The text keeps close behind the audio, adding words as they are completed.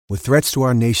With threats to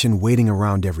our nation waiting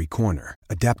around every corner,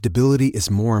 adaptability is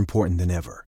more important than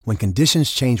ever. When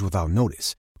conditions change without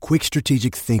notice, quick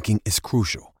strategic thinking is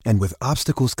crucial. And with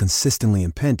obstacles consistently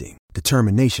impending,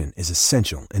 determination is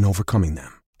essential in overcoming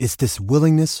them. It's this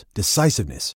willingness,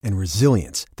 decisiveness, and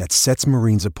resilience that sets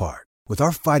Marines apart. With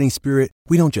our fighting spirit,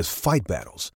 we don't just fight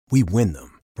battles, we win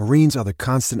them. Marines are the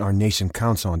constant our nation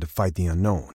counts on to fight the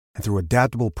unknown. And through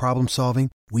adaptable problem solving,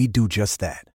 we do just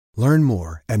that. Learn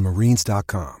more at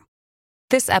marines.com.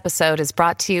 This episode is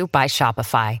brought to you by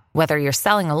Shopify. Whether you're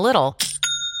selling a little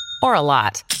or a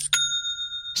lot,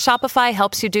 Shopify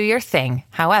helps you do your thing,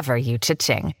 however you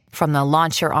cha-ching. From the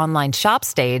launch your online shop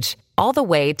stage, all the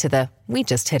way to the we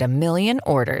just hit 1 million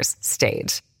orders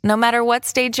stage. No matter what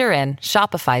stage you're in,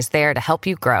 Shopify's there to help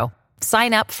you grow.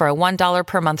 Sign up for a $1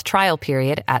 per month trial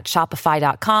period at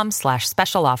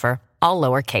shopify.com/special offer, all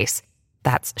lowercase.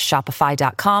 That's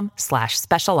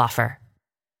shopify.com/special offer.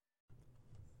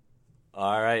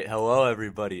 All right. Hello,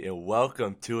 everybody, and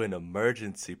welcome to an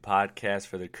emergency podcast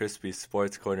for the Crispy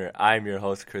Sports Corner. I'm your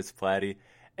host, Chris Platty,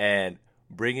 and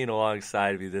bringing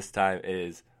alongside me this time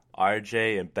is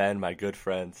RJ and Ben, my good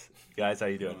friends. Guys, how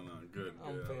you doing? Good.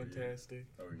 I'm fantastic.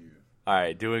 How are you? All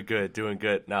right, doing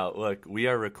good. Now, look, we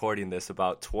are recording this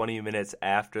about 20 minutes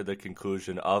after the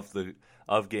conclusion of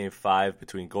Game 5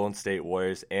 between Golden State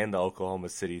Warriors and the Oklahoma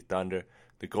City Thunder.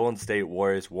 The Golden State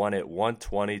Warriors won it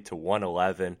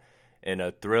 120-111 in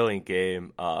a thrilling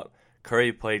game.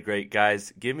 Curry played great.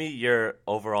 Guys, give me your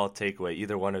overall takeaway.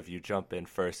 Either one of you jump in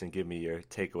first and give me your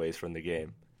takeaways from the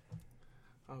game.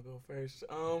 I'll go first.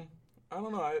 I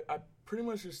don't know. I pretty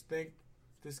much just think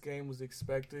this game was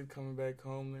expected coming back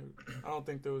home. I don't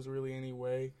think there was really any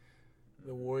way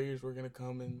the Warriors were going to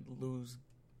come and lose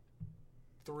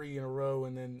 3 in a row,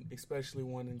 and then especially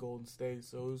one in Golden State.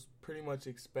 So it was pretty much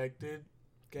expected.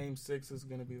 Game 6 is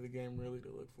going to be the game really to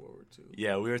look forward to.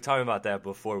 Yeah, we were talking about that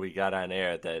before we got on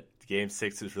air, that Game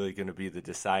 6 is really going to be the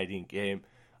deciding game.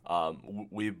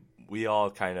 We all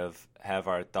kind of have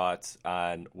our thoughts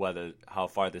on how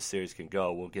far the series can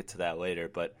go. We'll get to that later.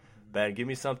 But, Ben, give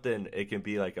me something. It can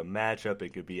be like a matchup.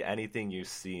 It could be anything you've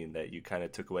seen that you kind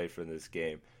of took away from this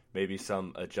game. Maybe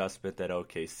some adjustment that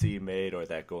OKC made or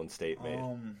that Golden State made.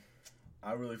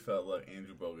 I really felt like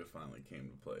Andrew Bogut finally came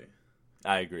to play.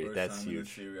 I agree. First That's time huge. In the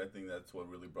series, I think that's what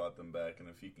really brought them back. And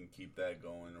if he can keep that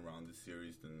going around the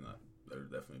series, then they're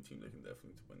definitely a team that can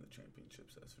definitely win the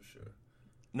championships. That's for sure.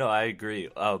 No, I agree.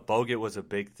 Bogut was a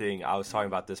big thing. I was talking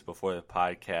about this before the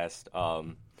podcast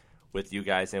with you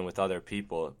guys and with other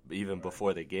people, even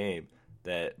before the game,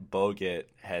 that Bogut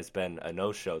has been a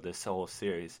no-show this whole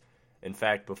series. In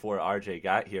fact, before RJ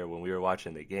got here, when we were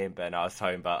watching the game, Ben, I was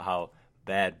talking about how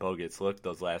bad Bogut's looked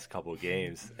those last couple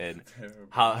games and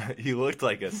how he looked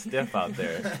like a stiff out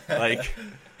there. like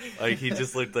he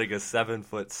just looked like a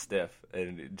 7-foot stiff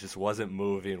and just wasn't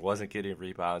moving, wasn't getting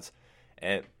rebounds.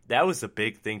 And that was the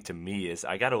big thing to me is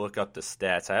I got to look up the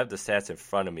stats. I have the stats in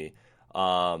front of me.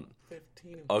 15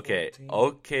 Okay, 14.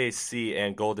 OKC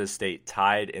and Golden State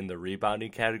tied in the rebounding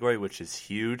category, which is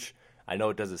huge. I know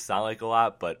it doesn't sound like a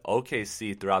lot, but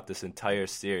OKC throughout this entire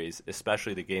series,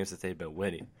 especially the games that they've been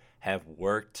winning, have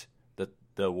worked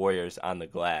the Warriors on the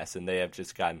glass, and they have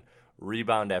just gotten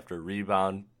rebound after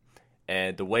rebound.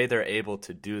 And the way they're able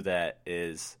to do that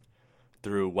is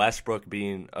through Westbrook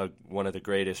being one of the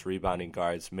greatest rebounding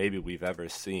guards maybe we've ever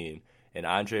seen. And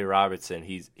Andre Robertson,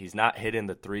 he's not hitting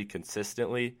the 3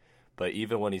 consistently, but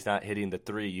even when he's not hitting the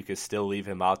 3, you could still leave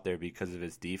him out there because of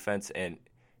his defense and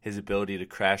his ability to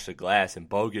crash the glass. And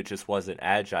Bogut just wasn't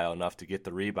agile enough to get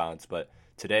the rebounds. But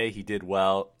today he did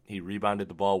well. He rebounded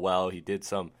the ball well. He did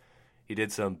some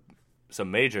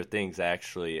major things,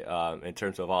 actually, in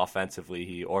terms of offensively.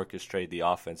 He orchestrated the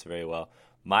offense very well.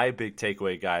 My big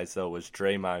takeaway, guys, though, was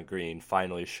Draymond Green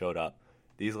finally showed up.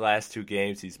 These last 2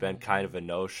 games, he's been kind of a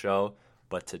no-show,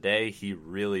 but today he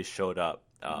really showed up.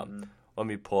 Let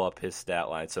me pull up his stat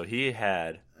line. So he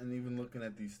had... And even looking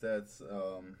at these stats,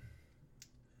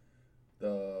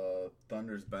 the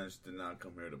Thunder's bench did not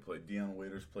come here to play. Dion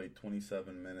Waiters played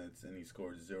 27 minutes, and he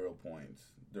scored 0 points.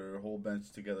 Their whole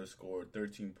bench together scored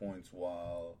 13 points,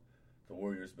 while the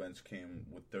Warriors bench came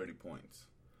with 30 points.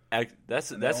 They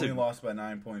only lost by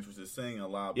 9 points, which is saying a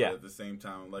lot. But yeah. At the same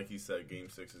time, like he said, Game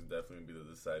 6 is definitely going to be the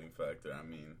deciding factor. I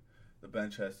mean, the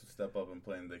bench has to step up and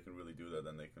play, and they can really do that.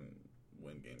 Then they can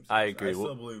win Game 6. I agree. I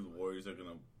still believe the Warriors are going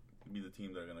to be the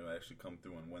team that are going to actually come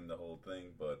through and win the whole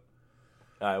thing. But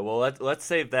all right, well, let's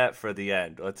save that for the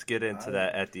end. Let's get into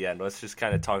that at the end. Let's just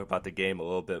kind of talk about the game a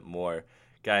little bit more.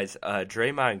 Guys,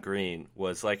 Draymond Green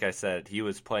was, like I said, he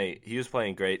was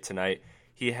playing great tonight.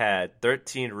 He had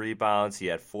 13 rebounds. He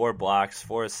had 4 blocks,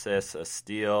 4 assists, a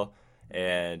steal,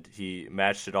 and he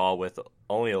matched it all with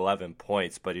only 11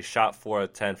 points, but he shot 4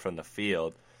 of 10 from the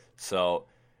field. So,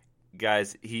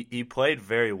 guys, he played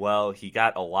very well. He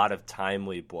got a lot of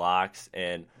timely blocks,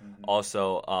 and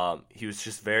also he was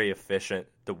just very efficient.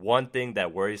 The one thing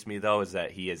that worries me, though, is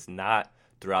that he is not,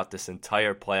 throughout this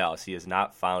entire playoffs, he has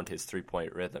not found his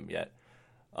three-point rhythm yet.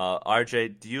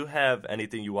 RJ, do you have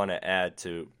anything you want to add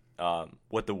to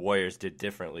what the Warriors did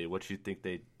differently? What you think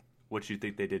they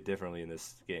did differently in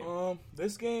this game?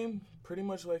 This game, pretty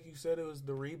much like you said, it was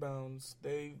the rebounds.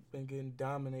 They've been getting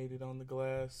dominated on the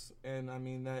glass, and I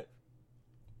mean that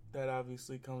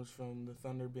obviously comes from the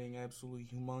Thunder being absolutely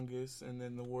humongous, and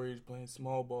then the Warriors playing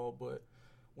small ball. But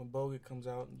when Bogut comes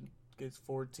out and gets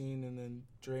 14, and then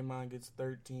Draymond gets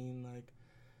 13, like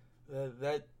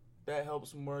that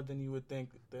helps more than you would think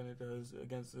than it does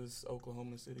against this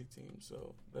Oklahoma City team.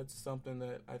 So that's something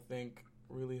that I think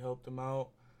really helped them out.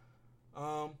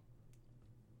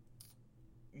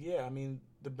 Yeah, I mean,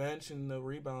 the bench and the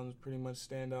rebounds pretty much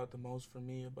stand out the most for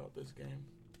me about this game.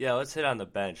 Yeah, let's hit on the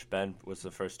bench. Ben was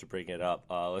the first to bring it up.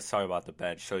 Let's talk about the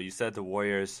bench. So you said the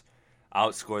Warriors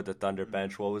outscored the Thunder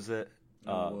bench. What was it? It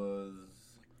was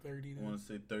 30. I want to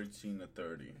say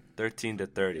 13-30.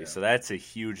 13-30. Yeah. So that's a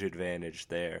huge advantage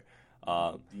there.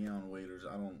 Dion Waiters,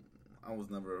 I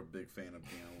was never a big fan of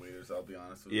Dion Waiters. I'll be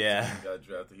honest with you. Yeah. When he got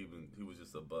drafted, he was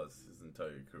just a bust his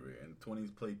entire career. And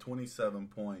played 27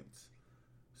 points,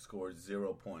 scored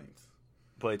 0 points.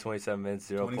 Played 27 minutes,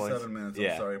 0 points. 27 minutes.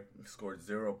 Yeah. I'm sorry, scored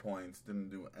 0 points. Didn't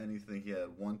do anything. He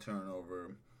had 1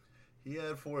 turnover. He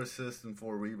had 4 assists and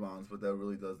 4 rebounds, but that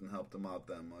really doesn't help them out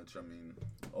that much. I mean,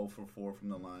 0 for 4 from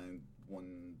the line,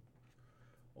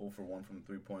 0 for 1 from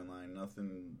the 3-point line.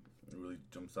 Nothing really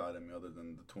jumps out at me other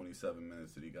than the 27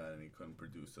 minutes that he got, and he couldn't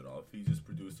produce at all. If he just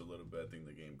produced a little bit, I think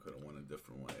the game could have went a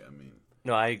different way. I mean,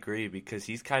 No, I agree because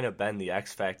he's kind of been the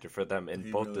X factor for them in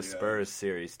He both really the Spurs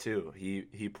series too.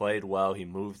 He played well, he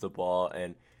moved the ball,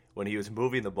 and when he was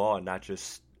moving the ball and not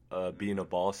just being a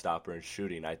ball stopper and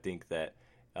shooting, I think that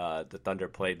the Thunder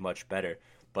played much better.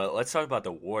 But let's talk about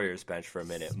the Warriors bench for a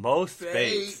minute. Mo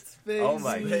Spates. Oh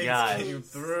my God. came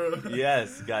through.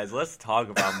 Yes, guys, let's talk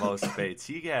about Mo Spates.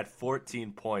 He had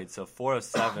 14 points, so 4 of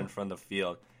 7 from the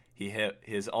field. He hit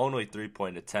his only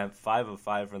 3-point attempt, 5 of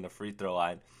 5 from the free throw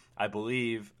line. I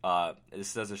believe,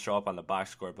 this doesn't show up on the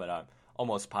box score, but I'm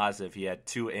almost positive he had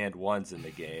 2 and 1s in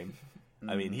the game.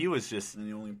 I mean, he was just... And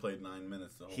he only played 9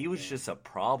 minutes. He was just a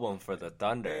problem for the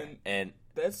Thunder. And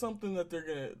that's something that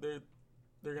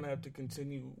they're gonna have to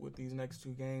continue with these next 2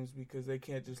 games because they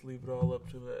can't just leave it all up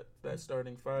to that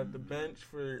starting 5. The bench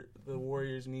for the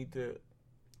Warriors need to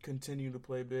continue to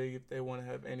play big if they want to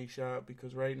have any shot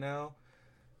because right now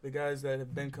the guys that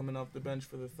have been coming off the bench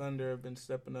for the Thunder have been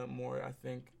stepping up more, I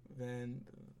think, than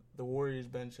the Warriors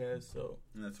bench has. So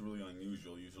and that's really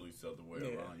unusual. Usually it's the other way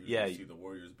around. You see the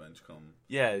Warriors bench come.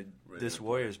 Yeah, this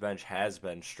Warriors bench has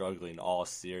been struggling all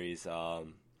series.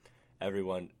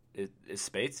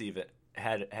 Spates even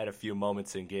had a few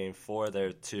moments in Game 4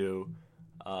 there too,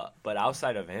 but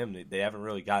outside of him, they haven't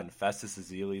really gotten. Festus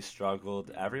Ezeli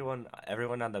struggled. Everyone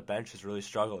on the bench has really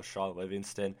struggled. Shaw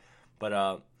Livingston,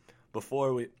 but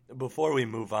before we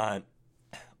move on,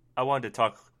 I wanted to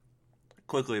talk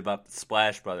quickly about the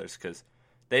Splash Brothers because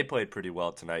they played pretty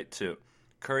well tonight too.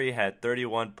 Curry had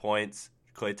 31 points.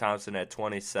 Klay Thompson had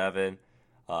 27.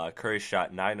 Curry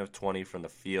shot 9 of 20 from the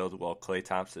field, while Klay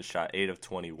Thompson shot 8 of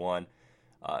 21.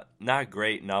 Not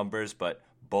great numbers, but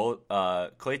both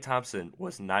Klay Thompson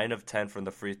was 9 of 10 from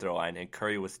the free throw line, and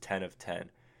Curry was 10 of 10.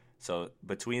 So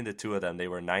between the two of them, they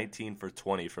were 19 for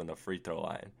 20 from the free throw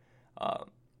line.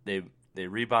 They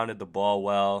rebounded the ball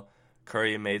well.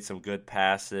 Curry made some good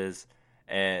passes,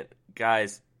 and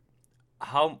guys,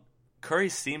 Curry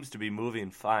seems to be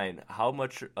moving fine. How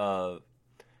much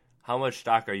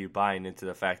stock are you buying into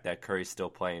the fact that Curry's still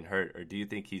playing hurt, or do you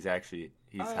think he's healthy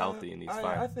and he's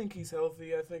fine? I think he's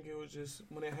healthy. I think it was just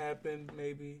when it happened,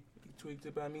 maybe he tweaked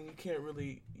it. But I mean, you can't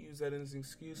really use that as an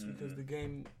excuse because the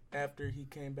game after he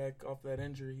came back off that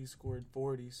injury, he scored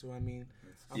 40. So I mean,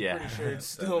 I'm pretty sure it's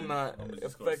still not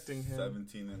affecting him.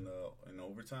 17 in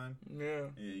overtime. Yeah,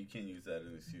 you can't use that as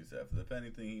an excuse after. If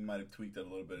anything, he might have tweaked it a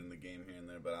little bit in the game here and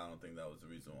there, but I don't think that was the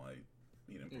reason why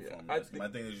he didn't perform. I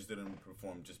think they just didn't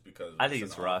perform just because. I think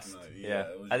it's rust.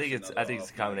 I think it's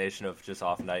a combination of just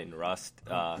off night and rust.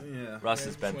 Rust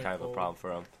has been kind of a problem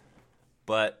for him.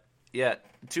 But yeah,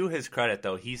 to his credit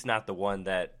though, he's not the one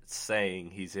that's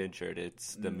saying he's injured.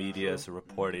 It's the media's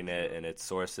reporting it, and its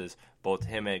sources. Both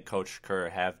him and Coach Kerr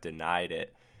have denied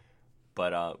it.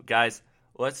 But guys,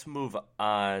 let's move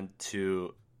on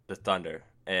to the Thunder,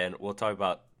 and we'll talk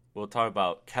about we'll talk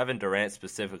about Kevin Durant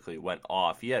specifically went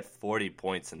off. He had 40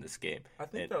 points in this game. I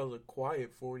think that was a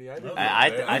quiet 40.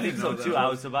 I think so too. I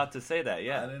was about to say that.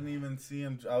 Yeah, I didn't even see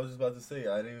him. I was just about to say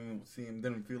I didn't even see him.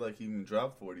 Didn't feel like he even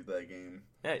dropped 40 that game.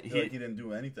 Yeah, I feel like he didn't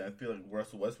do anything. I feel like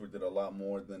Russell Westbrook did a lot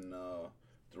more than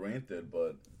Durant did,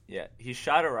 but yeah, he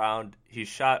shot around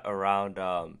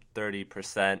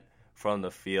 30% from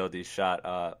the field. He shot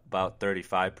about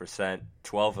 35%,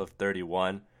 12 of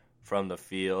 31 from the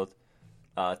field.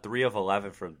 3 of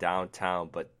 11 from downtown,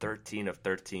 but 13 of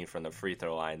 13 from the free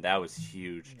throw line. That was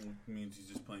huge. It means he's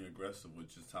just playing aggressive,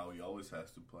 which is how he always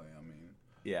has to play. I mean,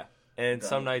 yeah. And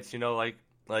some nights,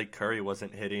 like Curry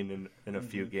wasn't hitting in a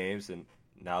few games, and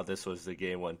now this was the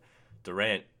game when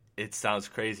Durant. It sounds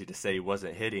crazy to say he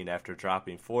wasn't hitting after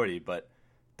dropping 40, but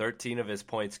 13 of his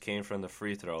points came from the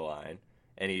free throw line,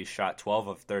 and he shot 12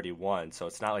 of 31. So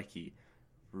it's not like he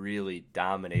really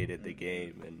dominated the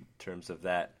game in terms of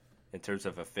that. In terms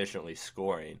of efficiently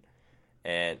scoring.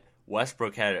 And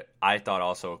Westbrook had, I thought,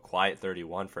 also a quiet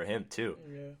 31 for him, too.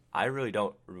 Yeah. I really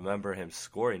don't remember him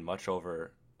scoring much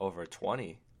over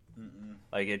 20.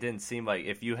 Like, it didn't seem like,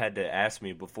 if you had to ask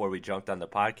me before we jumped on the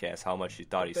podcast how much you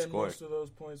thought he scored. Most of those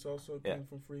points also came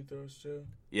from free throws, too.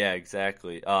 Yeah,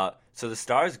 exactly. So the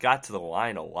Stars got to the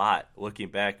line a lot, looking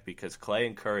back, because Clay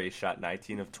and Curry shot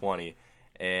 19 of 20,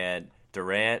 and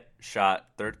Durant shot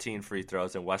 13 free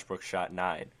throws, and Westbrook shot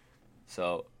 9.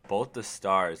 So both the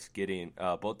stars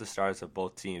of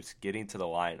both teams getting to the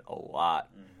line a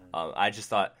lot. I just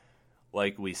thought,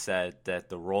 like we said, that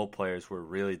the role players were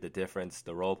really the difference.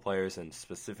 The role players and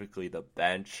specifically the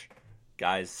bench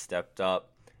guys stepped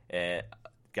up, and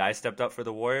guys stepped up for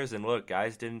the Warriors. And look,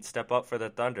 guys didn't step up for the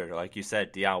Thunder. Like you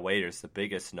said, Dion Waiters, the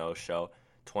biggest no-show,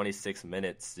 26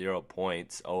 minutes, 0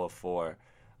 points, 0 of 4.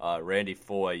 Randy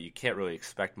Foye, you can't really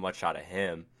expect much out of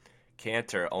him.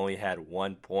 Cantor only had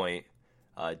 1 point.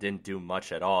 Didn't do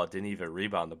much at all. Didn't even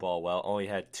rebound the ball well. Only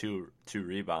had two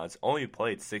rebounds. Only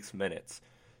played 6 minutes.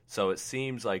 So it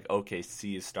seems like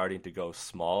OKC is starting to go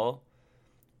small,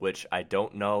 which I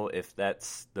don't know if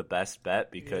that's the best bet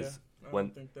because I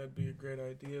don't think that'd be a great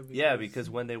idea. Because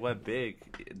when they went big,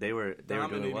 they were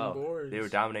doing well. Boards. They were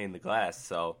dominating the glass.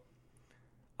 So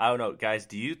I don't know, guys.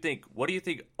 What do you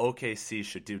think OKC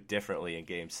should do differently in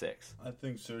Game 6? I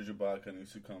think Serge Ibaka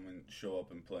needs to come and show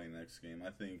up and play next game. I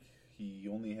think he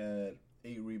only had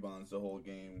 8 rebounds the whole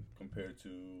game compared to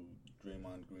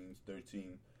Draymond Green's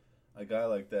 13. A guy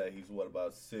like that, he's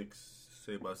about 6'10",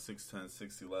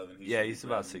 6'11". He's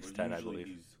about 6'10", I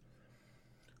believe.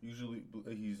 Usually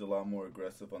he's a lot more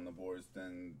aggressive on the boards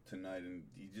than tonight, and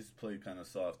he just played kind of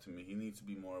soft to me. He needs to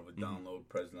be more of a download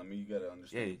presence. I mean, you got to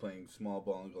understand playing small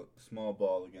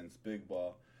ball against big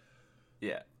ball.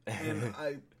 Yeah. And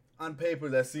on paper,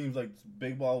 that seems like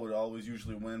big ball would always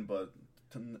usually win, but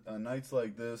nights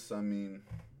like this, I mean,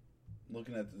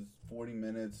 looking at this 40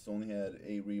 minutes, only had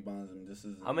 8 rebounds, and this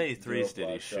is how many threes did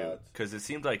he shoot? Because it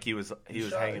seemed like he was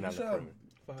hanging on the perimeter.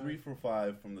 3 for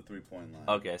 5 from the 3-point line.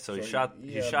 Okay, so he shot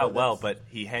well, but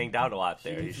he hanged out a lot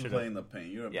there. He should play in the paint.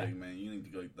 You're a big man. You need to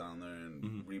go down there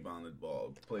and rebound the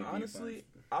ball. Play honestly,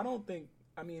 defense.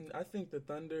 I think the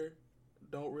Thunder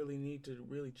don't really need to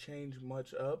really change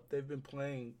much up. They've been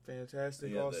playing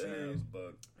fantastic all series.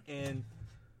 And,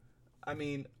 I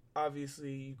mean,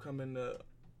 obviously you come into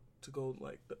to go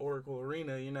like the Oracle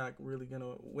Arena, you're not really going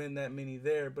to win that many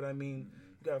there. But, I mean,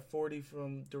 you got 40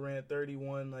 from Durant,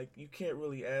 31. Like, you can't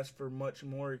really ask for much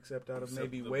more except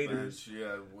maybe Waiters.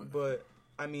 But,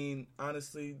 I mean,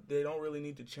 honestly, they don't really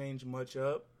need to change much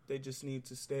up. They just need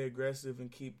to stay aggressive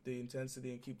and keep the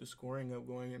intensity and keep the scoring up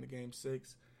going into Game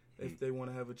 6 if they want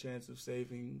to have a chance of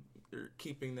saving or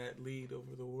keeping that lead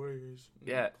over the Warriors.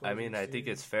 Yeah, I mean, I think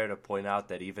it's fair to point out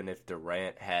that even if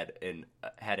Durant had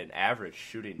an average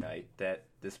shooting night, that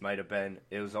this might have been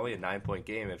 – it was only a 9-point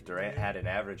game. If Durant had an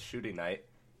average shooting night,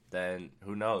 then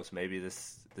who knows? Maybe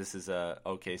this is a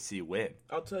OKC win.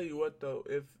 I'll tell you what, though.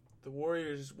 If the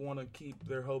Warriors want to keep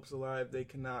their hopes alive, they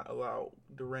cannot allow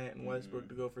Durant and Westbrook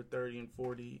to go for 30 and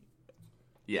 40,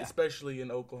 especially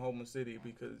in Oklahoma City,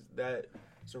 because that's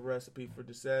a recipe for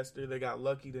disaster. They got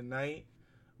lucky tonight,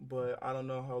 but I don't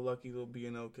know how lucky they'll be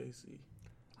in OKC.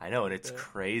 I know, and it's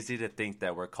crazy to think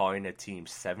that we're calling a team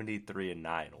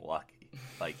 73-9 lucky.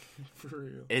 Like, for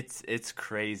real, it's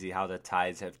crazy how the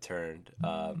tides have turned.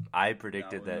 I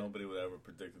predicted that nobody would ever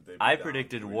predict that. I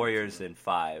predicted Warriors in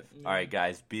 5. Yeah. All right,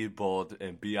 guys, be bold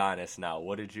and be honest now.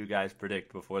 What did you guys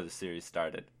predict before the series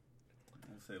started?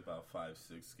 I'd say about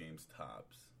 5-6 games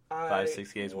tops.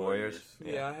 5-6 games Warriors.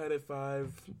 Yeah, I had it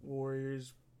 5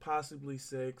 Warriors, possibly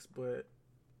 6, but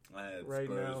I had right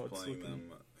Spurs now it's playing looking...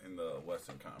 them in the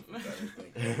Western Conference.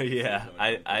 I didn't think yeah,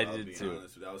 I I'll did be too.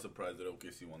 honest with you. I was surprised that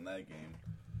OKC won that game.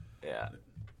 Yeah.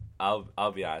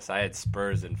 I'll be honest. I had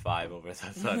Spurs in 5 over the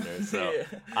Thunder, so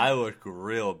Yeah. I look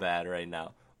real bad right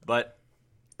now. But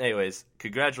anyways,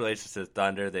 congratulations to the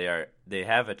Thunder. They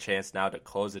have a chance now to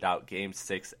close it out Game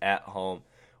 6 at home.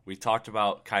 We talked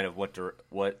about kind of what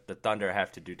the Thunder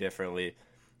have to do differently.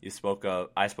 I spoke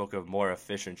of more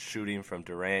efficient shooting from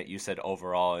Durant. You said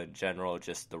overall in general,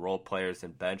 just the role players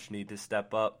and bench need to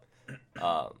step up.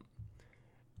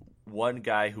 One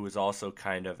guy who is also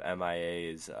kind of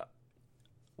MIA is,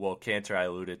 Cantor I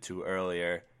alluded to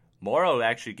earlier. Morrow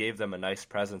actually gave them a nice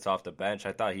presence off the bench.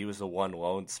 I thought he was the one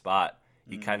lone spot.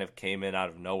 He kind of came in out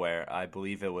of nowhere. I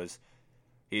believe it was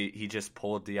he just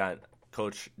pulled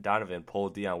Coach Donovan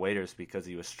pulled Dion Waiters because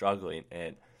he was struggling,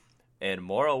 and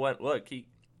Morrow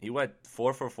he went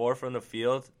 4 for 4 from the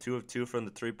field, 2 of 2 from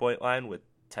the 3-point line with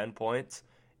 10 points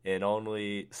in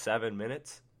only 7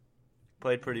 minutes.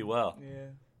 Played pretty well.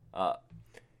 Yeah.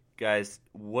 Guys,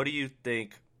 what do you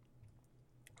think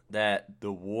that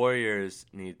the Warriors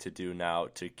need to do now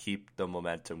to keep the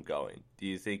momentum going? Do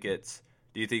you think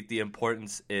the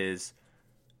importance is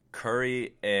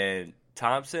Curry and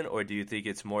Thompson, or do you think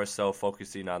it's more so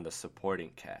focusing on the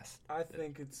supporting cast? I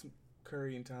think it's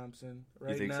Curry and Thompson.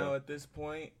 You think now, so? at this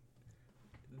point,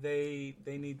 they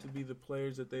need to be the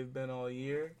players that they've been all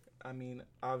year. I mean,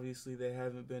 obviously they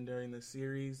haven't been during the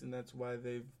series, and that's why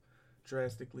they've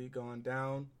drastically gone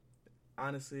down.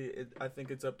 Honestly, I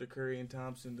think it's up to Curry and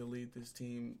Thompson to lead this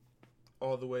team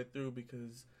all the way through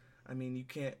because, I mean, you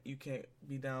can't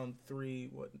be down 2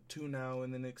 now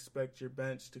and then expect your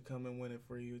bench to come and win it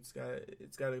for you. It's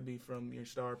got to be from your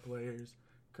star players,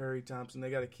 Curry, Thompson.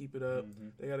 They got to keep it up. Mm-hmm.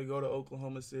 They got to go to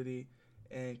Oklahoma City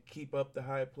and keep up the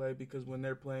high play because when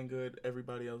they're playing good,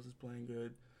 everybody else is playing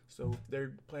good. So if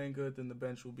they're playing good, then the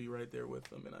bench will be right there with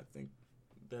them, and I think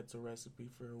that's a recipe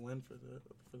for a win for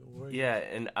the Warriors. Yeah,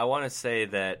 and I want to say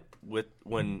that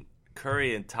when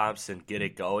Curry and Thompson get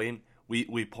it going,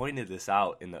 we pointed this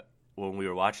out when we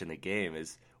were watching the game,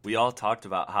 is we all talked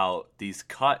about how these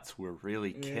cuts were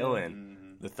really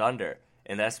killing the Thunder,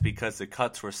 and that's because the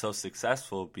cuts were so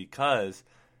successful because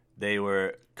they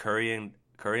were Curry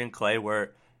and Clay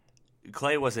were.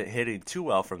 Clay wasn't hitting too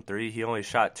well from 3. He only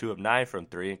shot 2 of 9 from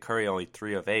 3, and Curry only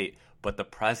 3 of 8. But the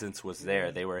presence was there.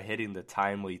 Yeah. They were hitting the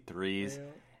timely threes, Yeah.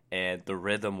 and the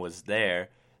rhythm was there.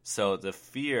 So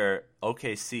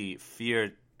OKC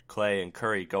feared Clay and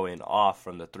Curry going off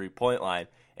from the 3-point line,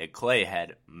 and Clay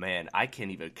had, I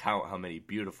can't even count how many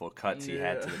beautiful cuts he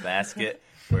had to the basket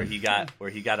where he got a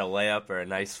layup or a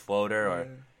nice floater or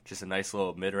just a nice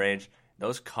little mid-range.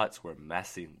 Those cuts were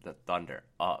messing the Thunder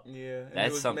up. Yeah,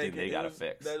 that's something they got to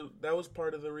fix. That was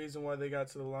part of the reason why they got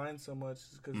to the line so much,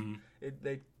 because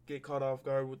they get caught off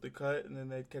guard with the cut, and then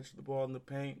they'd catch the ball in the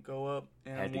paint, go up,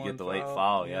 and had to one get the foul. late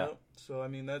foul, yeah. Yep. So, I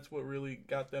mean, that's what really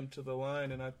got them to the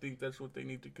line, and I think that's what they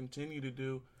need to continue to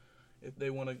do if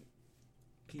they want to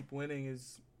keep winning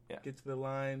is get to the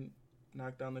line,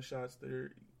 knock down the shots they're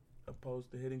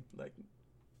opposed to hitting, like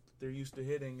they're used to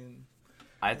hitting. And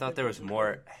I thought there was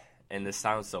more... And this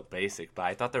sounds so basic, but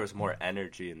I thought there was more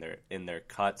energy in their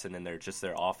cuts and in their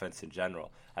offense in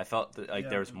general. I felt that,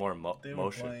 there was more they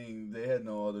motion. Were playing, they had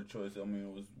no other choice. I mean,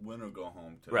 it was win or go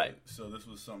home today. Right. So this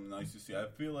was something nice to see. I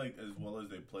feel like as well as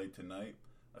they played tonight,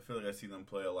 I feel like I see them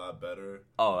play a lot better.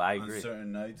 Oh, I agree. On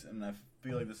certain nights, and I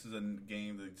feel like this is a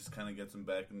game that just kind of gets them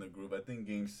back in the groove. I think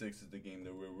Game 6 is the game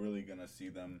that we're really going to see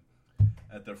them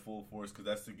at their full force because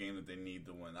that's the game that they need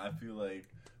to win. I feel like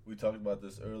we talked about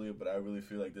this earlier, but I really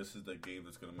feel like this is the game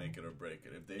that's going to make it or break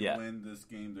it. If they win this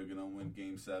game, they're going to win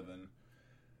Game 7.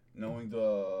 Knowing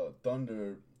the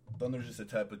Thunder's just a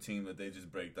type of team that they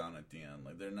just break down at the end.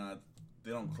 Like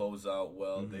they don't close out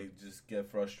well. They just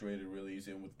get frustrated really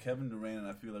easy. And with Kevin Durant, and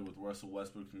I feel like with Russell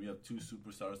Westbrook, when you have 2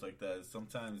 superstars like that,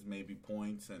 sometimes maybe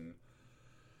points and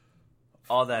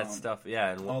all that stuff,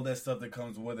 and all that stuff that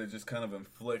comes with it just kind of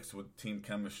inflicts with team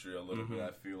chemistry a little bit,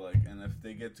 I feel like. And if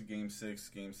they get to Game 6,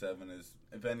 Game 7 is,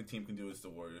 if any team can do it, it's the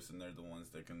Warriors, and they're the ones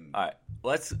that can. All right,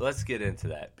 let's get into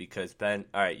that because Ben,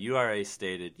 all right, you already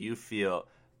stated you feel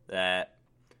that.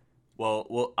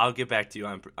 Well, I'll get back to you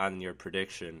on your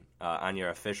prediction, on your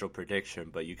official prediction,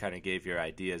 but you kind of gave your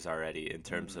ideas already in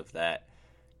terms of that.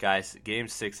 Guys, Game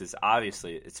 6 is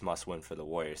obviously it's must win for the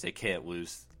Warriors. They can't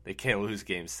lose. They can't lose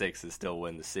Game 6 and still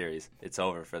win the series. It's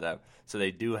over for them. So they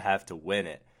do have to win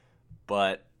it.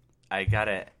 But I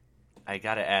gotta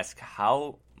ask,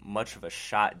 how much of a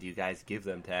shot do you guys give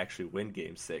them to actually win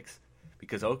Game 6?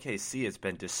 Because OKC has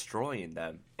been destroying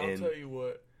them. I'll tell you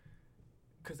what.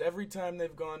 Because every time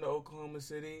they've gone to Oklahoma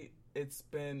City, it's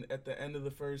been at the end of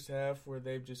the first half where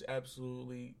they've just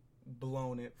absolutely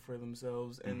blown it for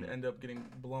themselves and end up getting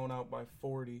blown out by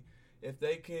 40. If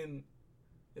they can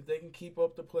keep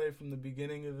up the play from the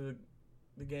beginning of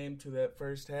the game to that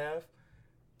first half,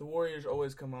 the Warriors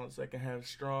always come out second half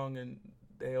strong, and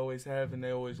they always have and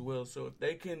they always will. So if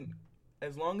they can,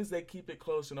 as long as they keep it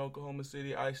close in Oklahoma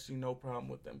City, I see no problem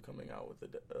with them coming out with a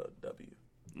W.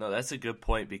 No, that's a good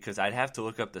point because I'd have to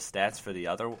look up the stats for the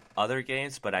other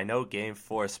games, but I know Game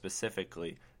 4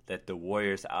 specifically that the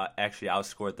Warriors actually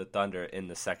outscored the Thunder in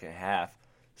the second half.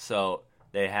 So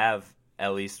they have,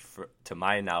 at least to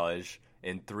my knowledge,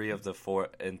 in three of the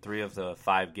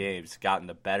 5 games, gotten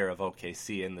the better of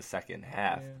OKC in the second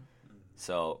half. Yeah.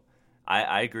 So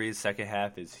I agree the second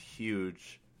half is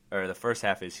huge, or the first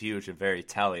half is huge and very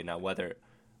telling. Now whether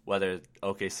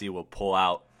OKC will pull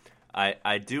out,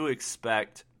 I do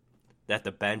expect that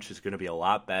the bench is going to be a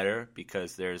lot better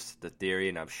because there's the theory,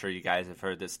 and I'm sure you guys have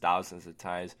heard this thousands of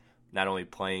times, not only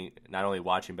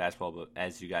watching basketball, but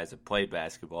as you guys have played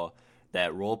basketball,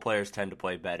 that role players tend to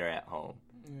play better at home.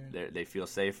 Yeah. They feel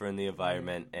safer in the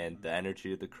environment and the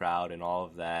energy of the crowd and all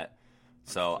of that.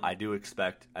 So I do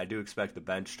expect the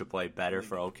bench to play better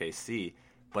for OKC,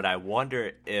 but I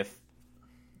wonder if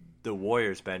the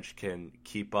Warriors bench can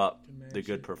keep up the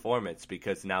good performance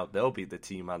because now they'll be the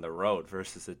team on the road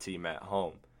versus the team at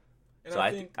home. And so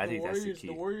I think that's the key.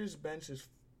 The Warriors bench is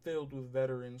filled with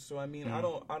veterans, so I mean I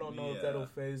don't know if that'll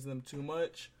phase them too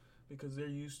much because they're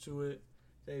used to it.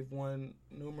 They've won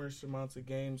numerous amounts of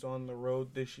games on the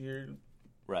road this year,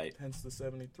 right? Hence the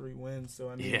 73 wins.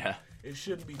 So I mean, it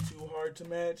shouldn't be too hard to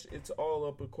match. It's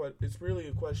really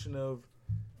a question of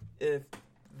if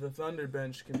the Thunder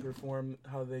bench can perform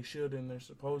how they should and they're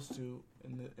supposed to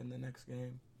in the next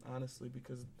game, honestly,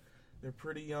 because they're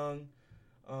pretty young.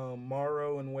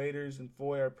 Morrow and Waiters and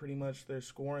Foy are pretty much their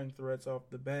scoring threats off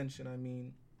the bench, and I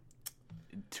mean,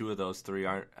 2 of those 3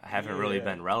 haven't really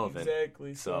been relevant.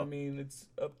 Exactly. So I mean, it's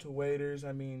up to Waiters.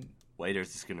 I mean,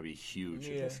 Waiters is going to be huge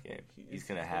in this game. He's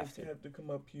going to have to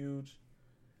come up huge,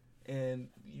 and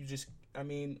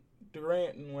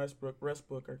Durant and Westbrook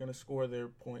are going to score their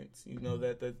points. You know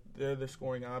that they're the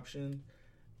scoring option.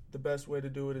 The best way to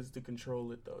do it is to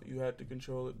control it, though. You have to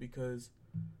control it because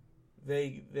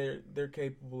they're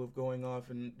capable of going off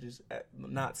and just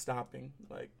not stopping.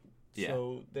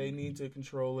 So they need to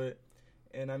control it.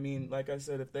 And I mean, like I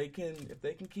said, if they can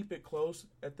keep it close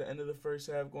at the end of the first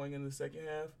half, going into the second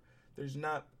half,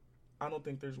 I don't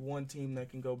think there's one team that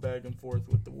can go back and forth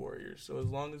with the Warriors. So as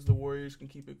long as the Warriors can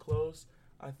keep it close,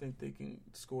 I think they can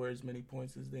score as many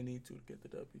points as they need to get the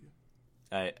W.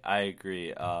 I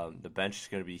agree. The bench is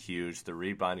going to be huge. The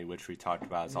rebounding, which we talked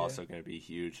about, is also going to be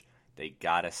huge. They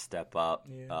got to step up.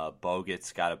 Yeah.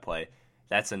 Bogut's got to play.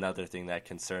 That's another thing that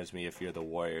concerns me if you're the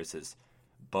Warriors is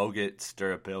Bogut's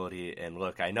durability. And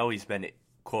look, I know he's been,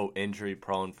 quote, injury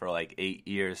prone for like 8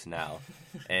 years now.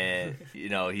 And,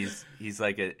 he's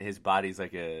like his body's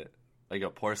like a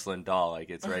porcelain doll. Like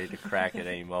it's ready to crack at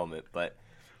any moment. But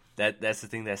that's the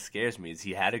thing that scares me is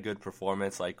he had a good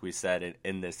performance, like we said,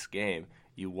 in this game.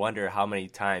 You wonder how many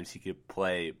times he could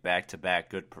play back-to-back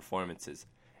good performances.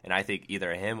 And I think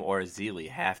either him or Zealy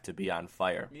have to be on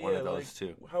fire, one of those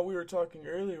two. How we were talking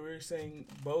earlier, we were saying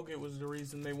Bogut was the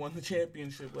reason they won the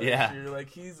championship last year. Like,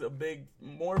 he's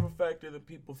more of a factor than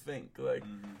people think. Like,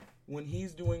 when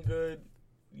he's doing good,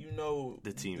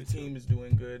 the team is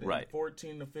doing good. Right. And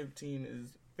 14 to 15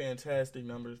 is fantastic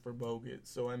numbers for Bogut.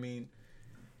 So, I mean,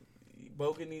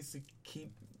 Bogut needs to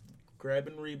keep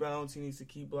grabbing rebounds, he needs to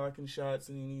keep blocking shots,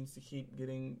 and he needs to keep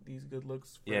getting these good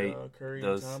looks for Curry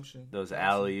and Thompson. Those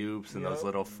alley-oops and those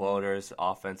little floaters,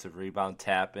 offensive rebound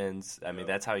tap-ins. I mean,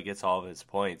 that's how he gets all of his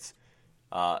points.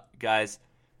 Guys,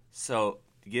 so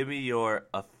give me your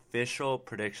official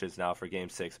predictions now for Game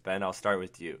 6. Ben, I'll start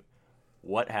with you.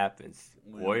 What happens?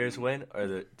 Warriors win,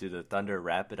 or do the Thunder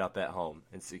wrap it up at home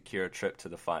and secure a trip to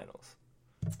the finals?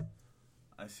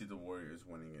 I see the Warriors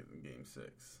winning it in Game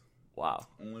 6. Wow.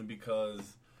 Only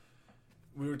because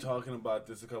we were talking about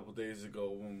this a couple days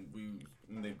ago when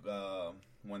they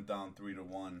went down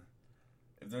 3-1.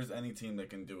 If there's any team that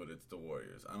can do it, it's the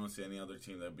Warriors. I don't see any other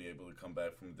team that'd be able to come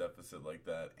back from a deficit like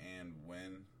that and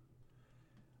win.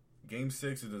 Game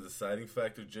 6 is a deciding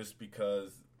factor just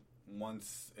because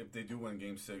if they do win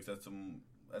Game 6, that's going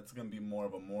to be more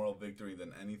of a moral victory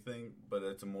than anything, but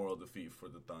it's a moral defeat for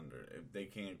the Thunder. If they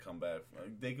can't come back,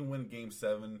 they can win Game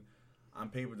 7. On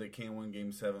paper, they can't win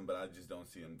Game 7, but I just don't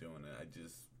see them doing it.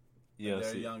 They're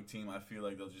a young team. I feel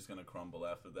like they're just going to crumble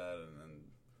after that, and then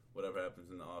whatever happens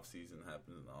in the offseason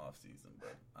happens in the offseason.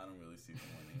 But I don't really see them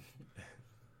winning.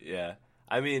 Yeah.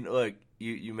 I mean, look,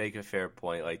 you make a fair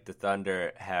point. Like, the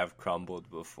Thunder have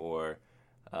crumbled before,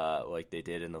 like they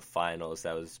did in the finals.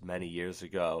 That was many years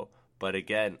ago. But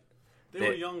again, they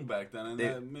were young back then,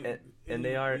 and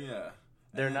they are. Yeah.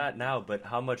 They're not now, but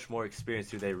how much more experience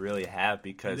do they really have?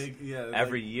 Because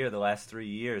every year, the last 3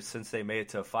 years, since they made it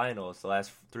to finals, the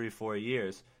last 3-4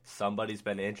 years, somebody's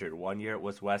been injured. 1 year it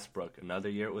was Westbrook, another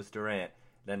year it was Durant,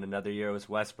 then another year it was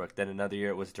Westbrook, then another year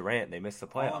it was Durant. And they missed the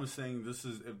playoffs. All I'm saying,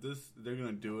 they're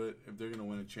gonna do it. If they're gonna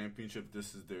win a championship,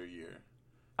 this is their year.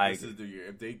 This is their year.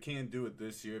 If they can't do it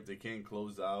this year, if they can't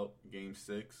close out Game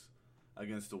 6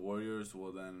 against the Warriors,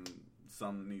 well then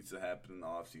something needs to happen in the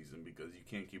offseason, because you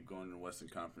can't keep going to the Western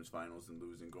Conference Finals and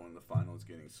losing, going to the finals,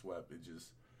 getting swept. It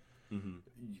just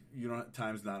you don't.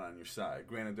 Time's not on your side.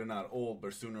 Granted, they're not old,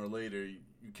 but sooner or later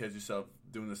you catch yourself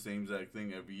doing the same exact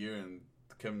thing every year, and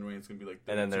Kevin Durant's gonna be like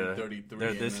 32, 33.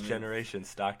 They're this generation,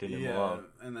 Stockton and Malone.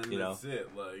 And then that's it.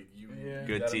 Like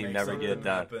good team never get it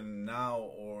done. Happen now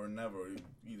or never.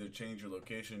 Either change your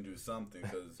location, do something,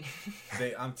 because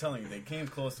I'm telling you, they came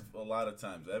close a lot of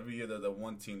times. Every year, they're the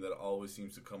one team that always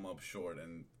seems to come up short.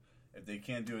 And if they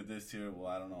can't do it this year, well,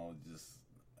 I don't know. Just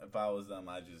if I was them,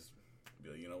 I'd just be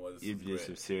like, you know what? You'd do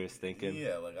some serious thinking.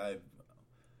 Yeah, like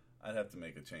I'd have to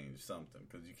make a change, something,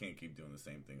 because you can't keep doing the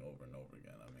same thing over and over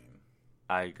again. I mean,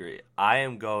 I agree. I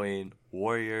am going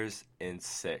Warriors in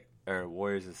 7.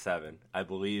 I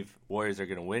believe Warriors are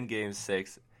going to win Game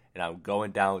 6, and I'm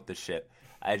going down with the ship.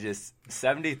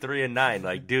 73-9.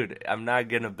 Like, dude, I'm not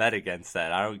going to bet against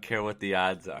that. I don't care what the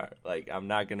odds are. Like, I'm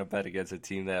not going to bet against a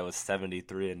team that was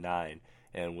 73-9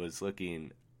 and was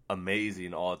looking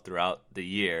amazing all throughout the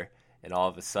year, and all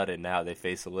of a sudden now they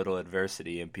face a little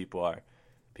adversity and people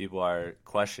are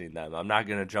questioning them. I'm not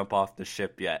going to jump off the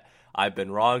ship yet. I've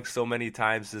been wrong so many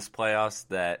times this playoffs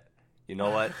that, you know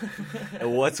what?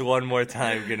 What's one more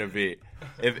time going to be?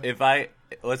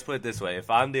 Let's put it this way. If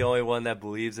I'm the only one that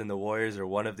believes in the Warriors, or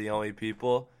one of the only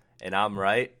people, and I'm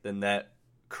right, then that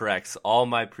corrects all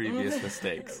my previous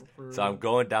mistakes. So I'm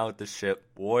going down with the ship.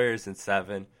 Warriors in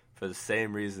 7 for the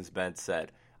same reasons Ben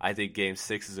said. I think Game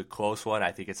 6 is a close one.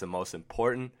 I think it's the most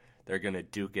important. They're going to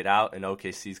duke it out, and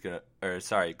Golden State's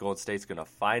going to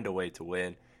find a way to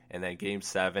win. And then Game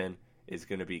 7 is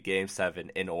going to be Game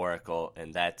 7 in Oracle,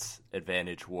 and that's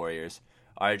advantage Warriors.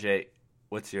 RJ,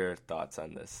 what's your thoughts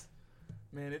on this?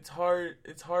 Man, it's hard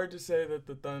to say that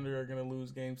the Thunder are going to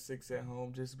lose Game 6 at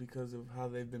home just because of how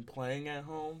they've been playing at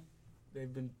home.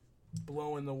 They've been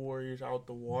blowing the Warriors out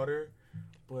the water,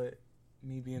 but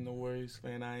me being the Warriors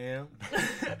fan I am,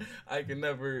 I can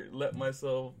never let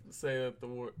myself say that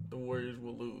the Warriors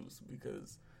will lose,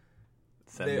 because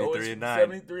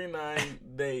 73-9. 73-9,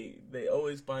 they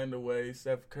always find a way.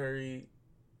 Steph Curry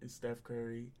is Steph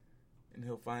Curry, and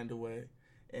he'll find a way.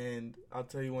 And I'll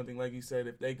tell you one thing, like you said,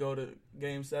 if they go to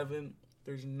Game 7,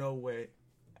 there's no way,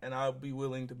 and I'll be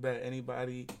willing to bet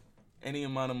anybody any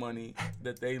amount of money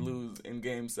that they lose in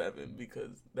Game 7,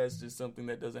 because that's just something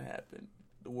that doesn't happen.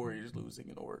 The Warriors losing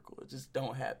in Oracle, it just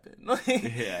don't happen.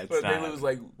 Yeah, but they lose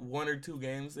like 1 or 2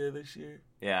 games there this year.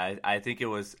 Yeah, I think it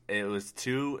was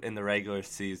 2 in the regular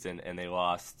season, and they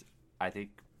lost.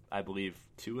 I believe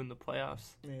 2 in the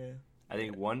playoffs. Yeah, I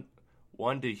think one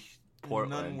to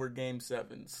Portland. None were Game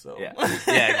 7s. So yeah,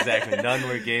 exactly. None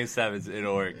were Game 7s in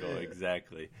Oracle.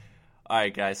 Exactly. All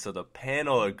right, guys. So the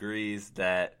panel agrees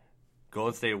that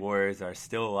Golden State Warriors are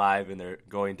still alive, and they're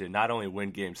going to not only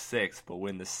win Game 6 but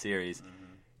win the series. Mm-hmm.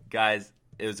 Guys,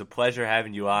 it was a pleasure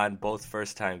having you on, both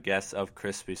first-time guests of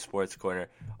Crispy Sports Corner.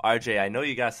 RJ, I know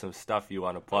you got some stuff you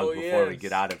want to plug before we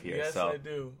get out of here. Yes, so I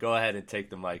do. Go ahead and take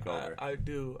the mic over. I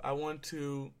do. I want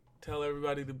to tell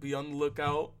everybody to be on the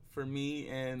lookout for me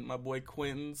and my boy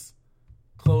Quentin's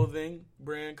clothing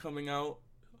brand coming out,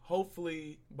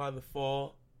 hopefully by the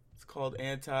fall. It's called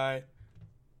Anti.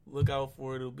 Look out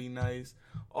for it. It'll be nice.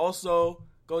 Also,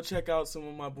 go check out some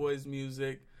of my boys'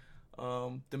 music.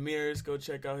 Demiris, go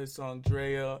check out his song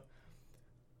Drea.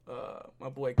 My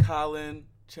boy Colin,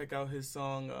 check out his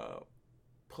song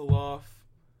Pull Off.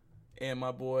 And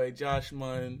my boy Josh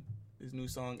Munn, his new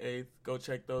song 8th. Go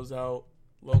check those out.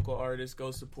 Local artists,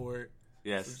 go support.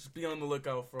 Yes. So just be on the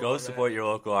lookout for Go support your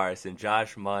local artists. And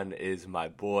Josh Munn is my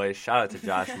boy. Shout out to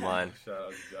Josh Munn.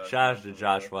 Shout out to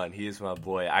Josh Munn. He is my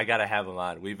boy. I got to have him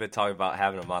on. We've been talking about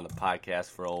having him on the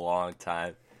podcast for a long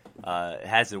time. It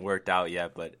hasn't worked out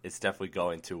yet, but it's definitely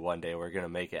going to one day. We're going to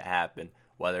make it happen,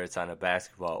 whether it's on a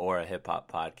basketball or a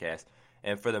hip-hop podcast.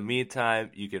 And for the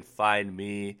meantime, you can find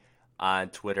me on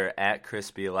Twitter at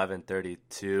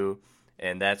Crispy1132.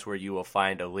 And that's where you will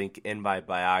find a link in my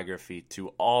biography to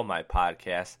all my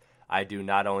podcasts. I do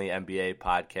not only NBA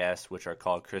podcasts, which are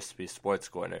called Crispy Sports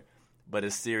Corner, but a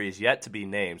series yet to be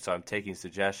named, so I'm taking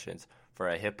suggestions for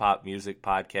a hip-hop music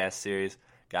podcast series.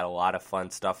 Got a lot of fun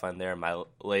stuff on there. My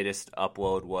latest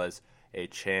upload was a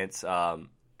Chance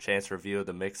review of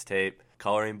the mixtape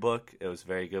Coloring Book. It was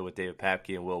very good with David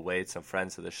Papke and Will Wade, some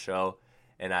friends of the show.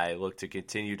 And I look to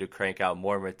continue to crank out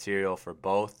more material for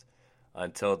both.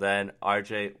 Until then,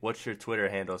 RJ, what's your Twitter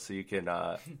handle so you can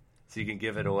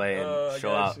give it away and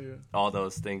show out all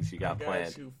those things you got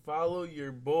planned? You. Follow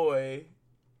your boy.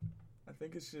 I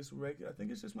think it's just regular. I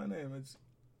think it's just my name. It's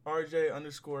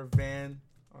RJ_Van,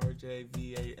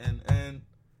 RJVANN.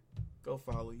 Go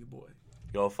follow your boy.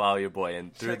 Go follow your boy,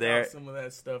 and through Check there, out some of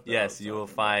that stuff. Yes, you will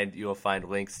find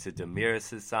links to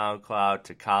Demiris' SoundCloud,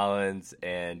 to Collins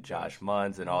and Josh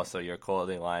Munns, and also your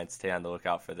clothing line. Stay on the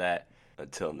lookout for that.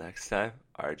 Until next time,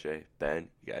 RJ, Ben,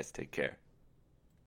 you guys take care.